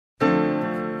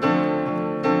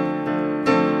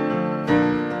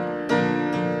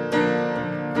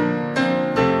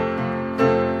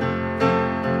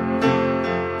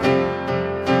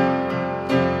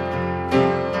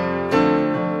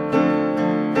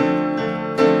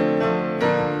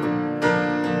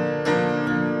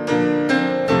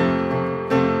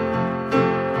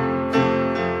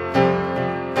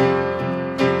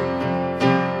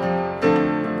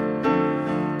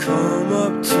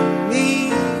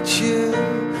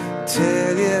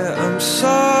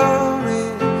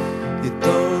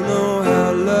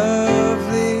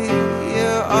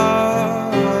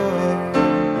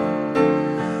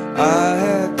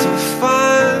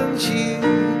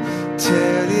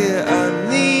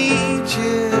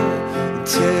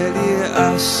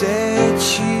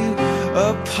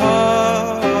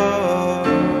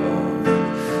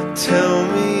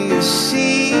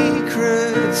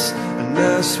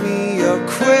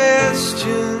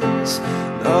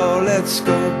let's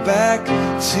go back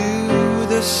to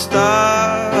the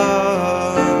start.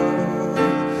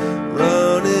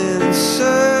 Running in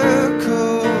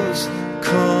circles,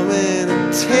 coming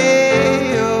in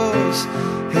tails,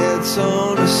 heads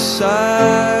on the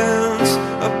sides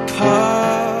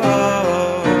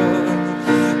apart.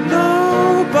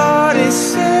 Nobody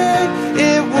said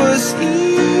it was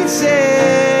easy.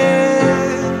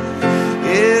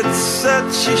 It's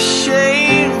such a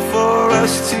shame for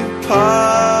us to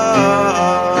part.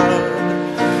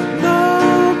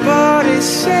 Nobody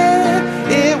said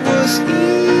it was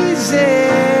easy.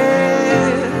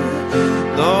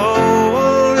 No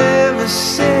one ever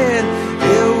said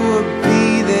it would be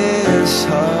this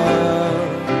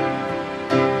hard.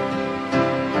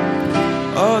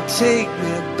 Oh, take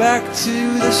me back to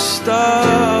the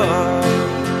start.